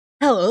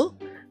Hello,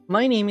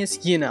 my name is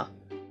Yuna.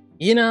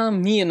 Yuna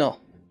Mino.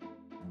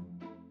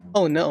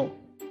 Oh no.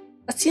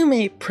 As you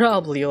may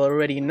probably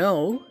already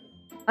know,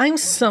 I'm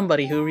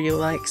somebody who really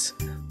likes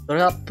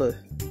rap.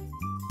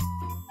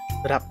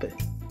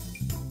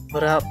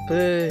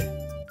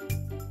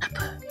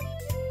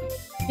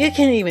 You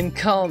can even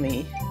call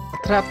me a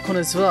trap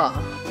connoisseur.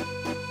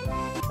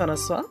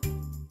 Connoisseur?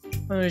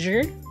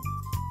 Connoisseur?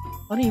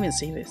 How do you even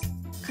say this?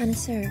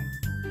 Connoisseur.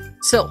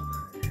 So,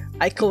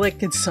 I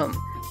collected some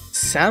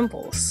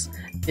samples,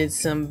 did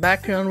some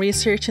background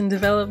research and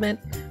development,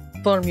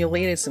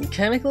 formulated some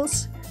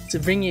chemicals to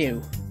bring you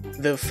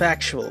the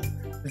factual,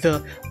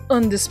 the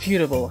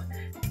undisputable,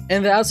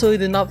 and I absolutely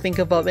did not think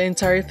about the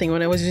entire thing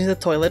when I was using the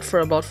toilet for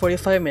about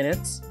 45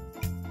 minutes.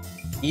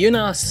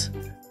 Yuna's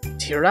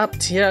Tirap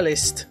tier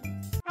list.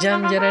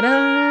 Jam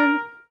jararan!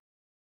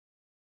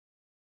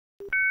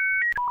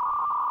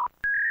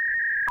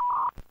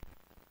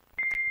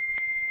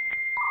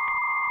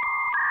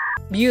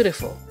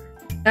 Beautiful.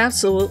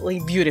 Absolutely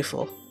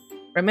beautiful.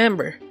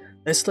 Remember,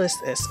 this list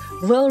is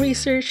well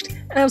researched,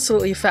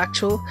 absolutely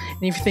factual,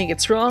 and if you think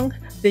it's wrong,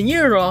 then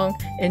you're wrong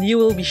and you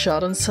will be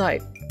shot on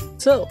sight.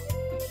 So,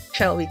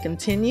 shall we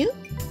continue?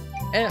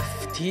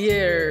 F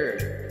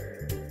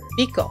tier.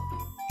 Pico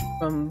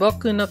from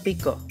Boku no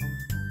Pico.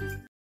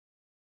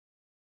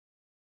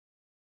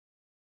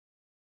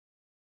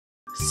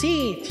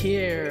 C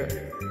tier.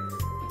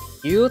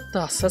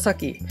 Yuta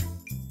Sasaki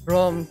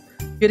from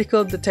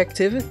Critical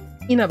Detective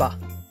Inaba.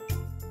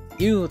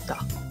 Yuta.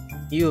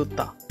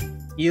 Yuta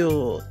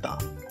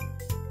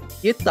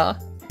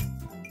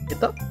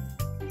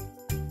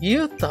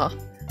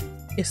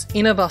is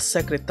Inaba's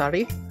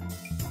secretary.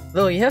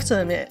 Though you have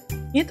to admit,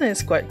 Yuta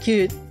is quite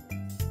cute.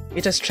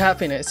 Yuta's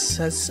trappiness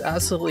has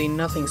absolutely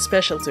nothing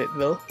special to it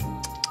though.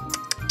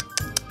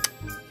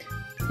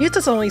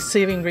 Yuta's only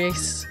saving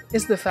grace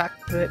is the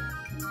fact that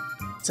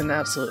it's an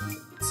absolute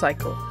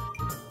psycho.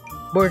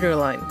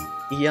 Borderline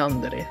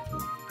yandere.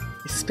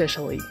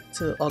 Especially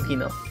to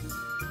Ogino.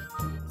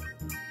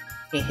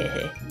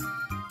 Hehehe.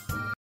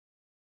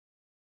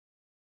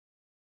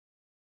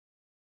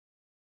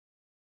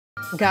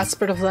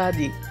 Gasper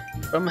Vladi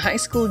from High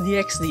School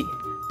DxD.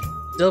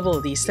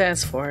 Double D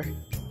stands for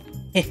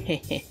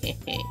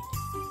Hehehehe.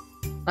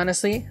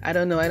 Honestly, I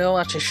don't know, I don't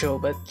watch the show,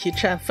 but cute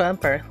trap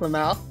vampire,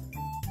 Lamal.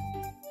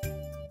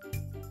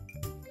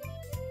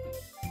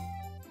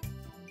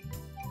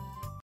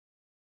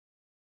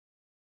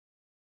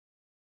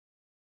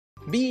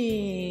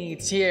 B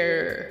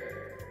tier.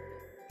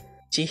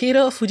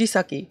 Chihiro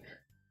Fujisaki,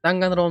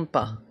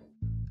 Danganronpa.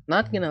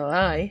 Not gonna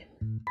lie,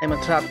 I'm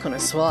a trap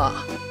connoisseur.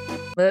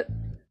 But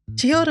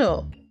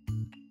Chihiro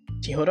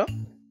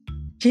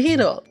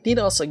did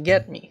also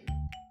get me.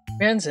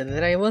 Granted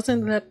that I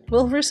wasn't that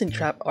well versed in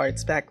trap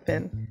arts back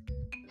then.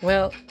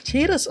 Well,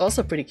 Chihiro's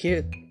also pretty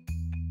cute.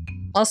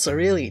 Also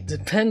really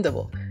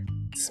dependable,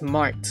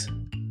 smart,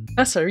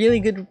 has a really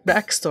good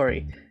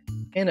backstory,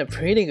 and a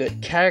pretty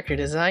good character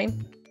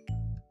design.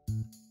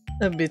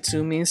 A bit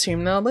too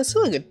mainstream now, but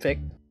still a good pick.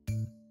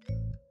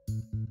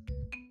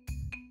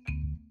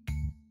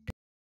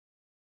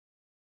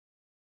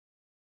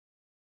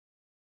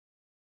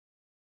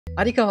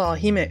 Arikawa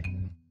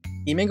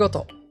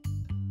himegoto.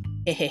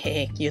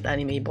 Hehehe, cute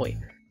anime boy.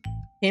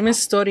 Hime's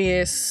story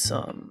is,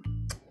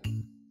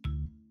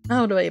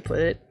 how do I put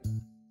it?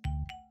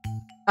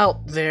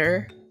 Out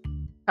there,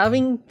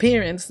 having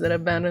parents that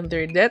abandon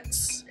their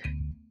debts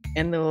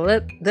and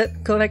let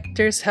debt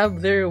collectors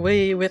have their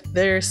way with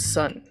their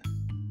son.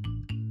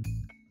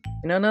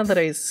 You know, now that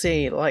I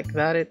say it like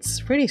that,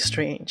 it's pretty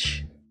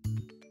strange.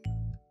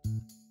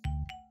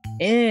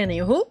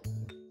 Anywho,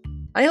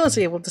 I was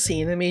able to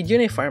see the maid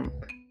uniform.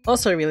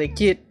 Also really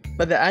cute,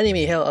 but the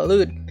anime hell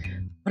allude.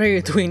 What are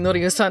you doing,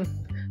 Norio-san?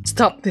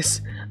 Stop this!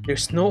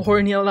 There's no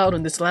horny allowed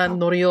in this land,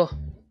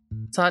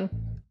 Norio-san.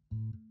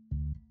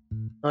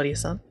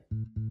 Norio-san?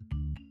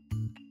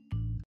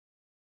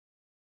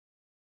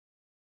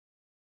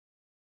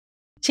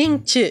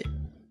 Xingqiu.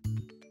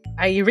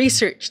 I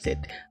researched it,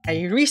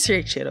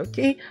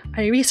 okay?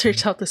 I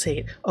researched how to say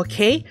it,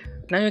 okay?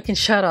 Now you can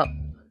shut up.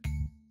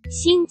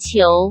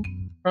 Xingqiu.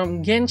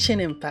 From Genshin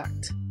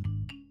Impact.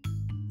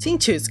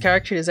 Xingqiu's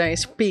character design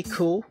is pretty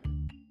cool.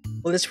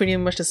 Well, that's pretty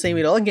much the same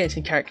with all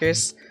Genshin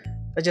characters.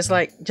 But just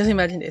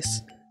imagine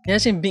this.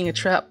 Imagine being a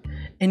trap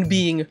and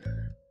being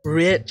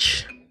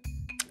rich.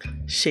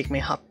 Shake my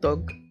hot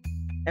dog.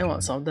 I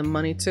want some of the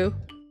money too.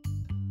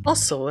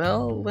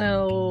 Also,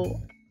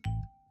 well...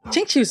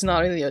 Xingqiu's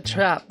not really a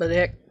trap, but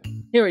heck,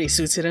 he already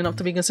suits it enough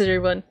to be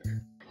considered one.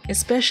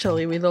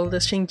 Especially with all the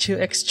Xingqiu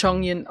x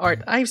Chongyun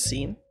art I've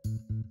seen.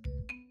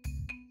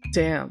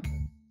 Damn.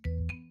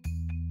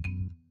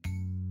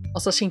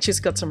 Also, Xingqiu's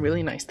got some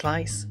really nice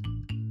ties.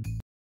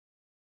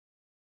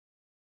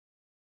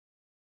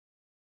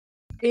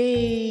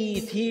 A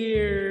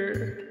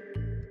tier.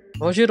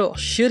 Ojuro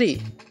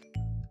Shuri,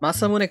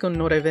 Masamune-kun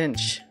no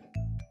Revenge.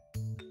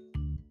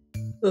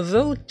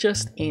 Though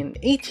just in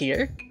A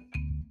tier,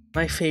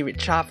 my favorite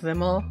trap of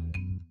them all.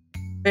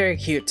 Very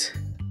cute.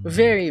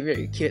 Very,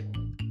 very cute.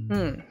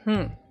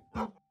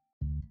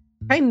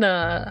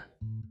 Kinda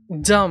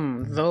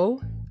dumb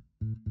though,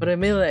 but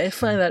I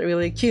find that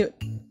really cute.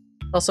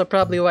 Also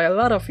probably why a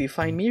lot of you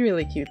find me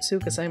really cute too,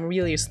 because I'm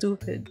really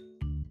stupid.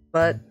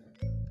 But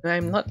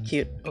I'm not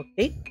cute,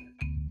 okay?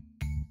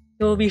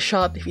 You'll be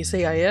shocked if you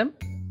say I am.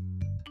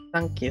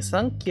 Thank you,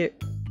 thank you.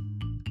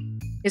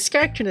 His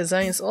character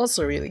design is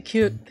also really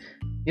cute.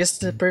 Just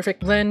the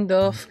perfect blend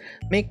of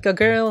make a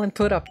girl and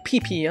put a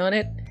PP on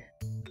it,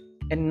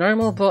 and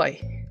normal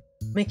boy,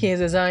 making his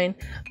design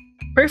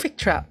perfect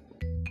trap.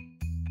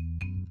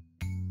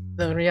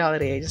 The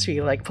reality, I just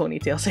really like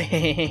ponytails.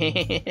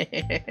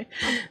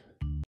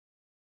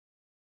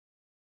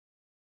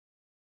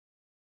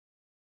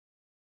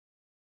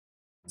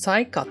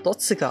 才か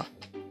凸が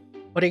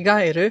俺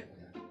がいる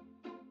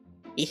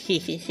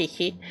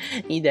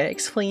Need I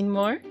explain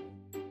more?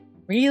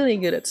 Really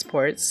good at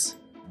sports.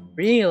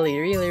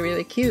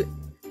 Really cute.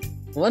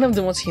 One of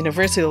the most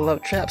universally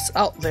loved traps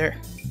out there.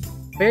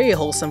 Very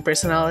wholesome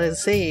personality to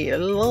say.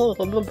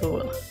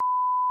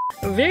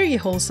 Very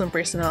wholesome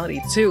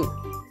personality too.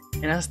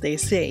 And as they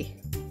say,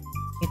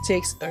 it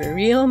takes a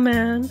real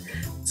man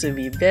to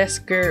be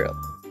best girl.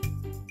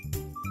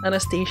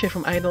 Anastasia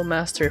from Idol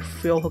Master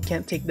Phil who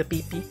can't take the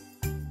PP.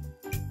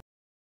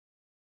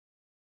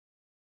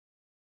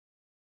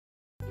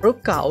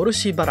 Ruka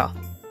Orushibara,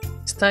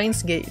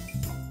 Steins Gate.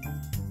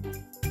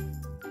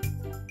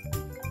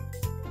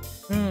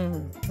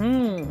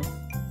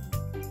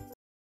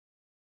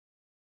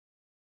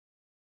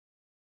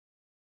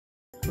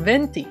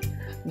 Venti,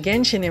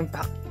 Genshin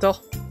Impacto.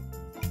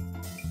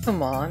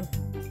 Come on,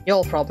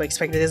 y'all probably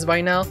expected this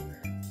by now.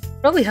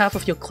 Probably half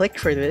of you clicked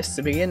for this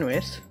to begin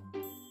with.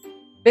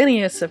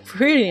 Venti has a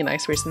pretty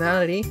nice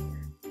personality,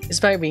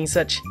 despite being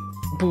such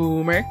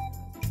boomer.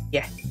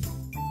 Yeah,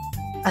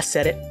 I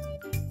said it.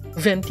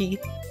 Venti,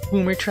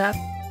 boomer trap.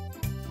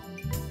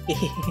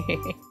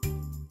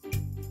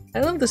 I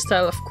love the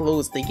style of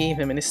clothes they gave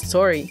him in his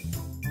story,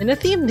 and the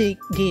theme they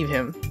gave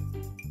him.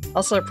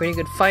 Also a pretty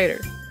good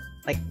fighter,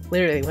 like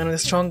literally one of the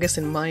strongest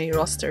in my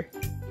roster.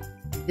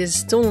 His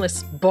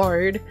stoneless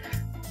bard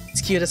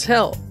is cute as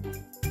hell.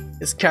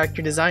 His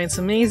character design is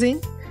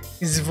amazing.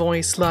 His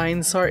voice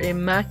lines are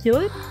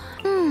immaculate.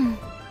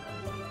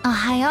 お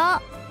は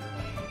よ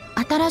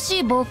う。新し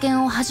い冒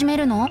険を始め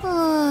るの?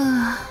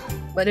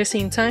 But at the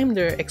same time,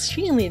 they're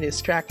extremely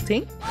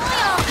distracting.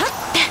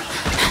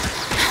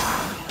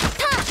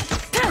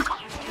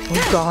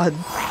 Oh god,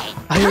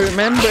 I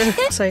remember,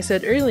 as I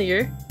said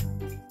earlier,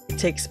 it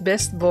takes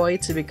best boy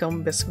to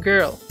become best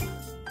girl.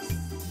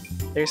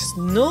 There's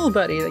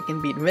nobody that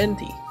can beat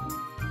Venti.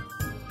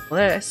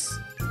 Unless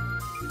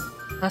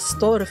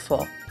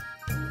Astolfo.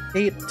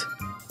 Fate.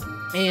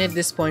 And at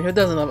this point, who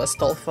doesn't love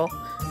Astolfo?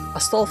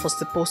 Astolfo's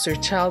the poster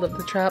child of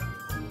the trap.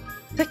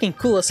 Fucking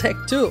cool as heck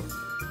too.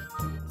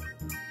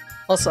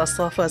 Also,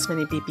 Astolfo has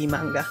many PP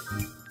manga.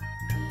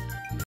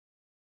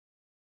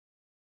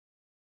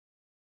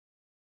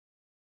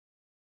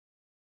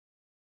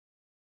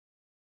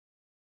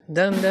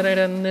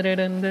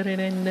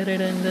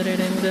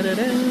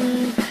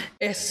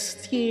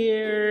 S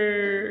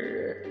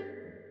tier.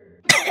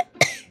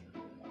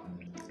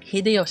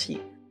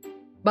 Hideyoshi.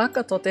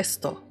 Baka to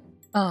testo.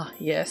 Ah,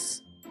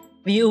 yes.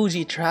 The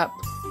OG trap.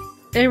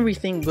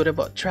 Everything good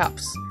about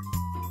traps.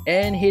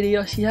 And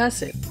Hideyoshi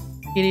has it.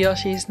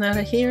 Hideyoshi is not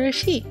a he or a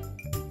she.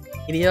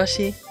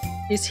 Hideyoshi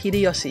is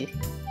Hideyoshi.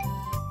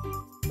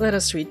 Let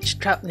us reach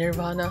trap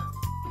nirvana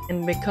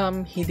and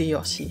become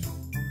Hideyoshi.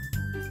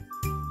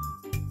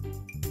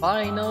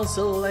 Final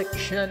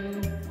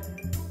selection.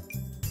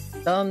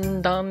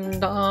 Dun dun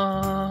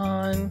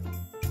dun.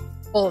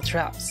 All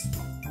traps.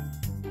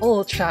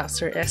 All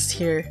traps are S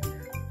tier.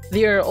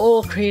 They are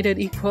all created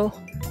equal.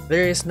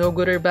 There is no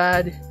good or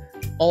bad.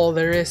 All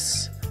there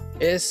is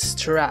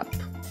trap.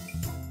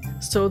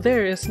 So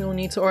there is no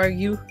need to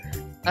argue,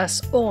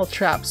 as all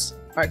traps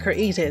are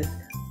created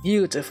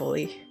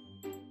beautifully.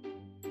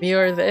 They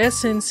are the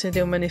essence and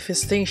the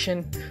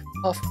manifestation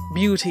of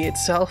beauty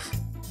itself.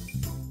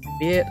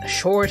 Be it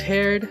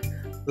short-haired,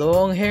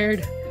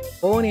 long-haired,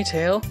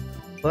 ponytail,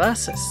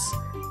 glasses.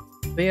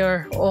 They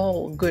are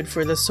all good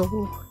for the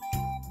soul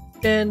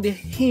and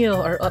heal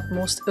our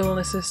utmost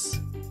illnesses.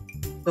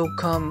 So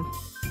come,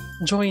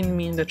 join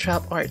me in the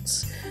trap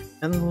arts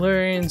and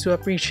learn to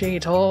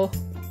appreciate all.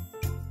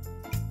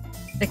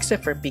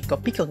 Except for Pico.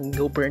 Pico can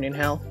go burn in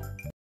hell.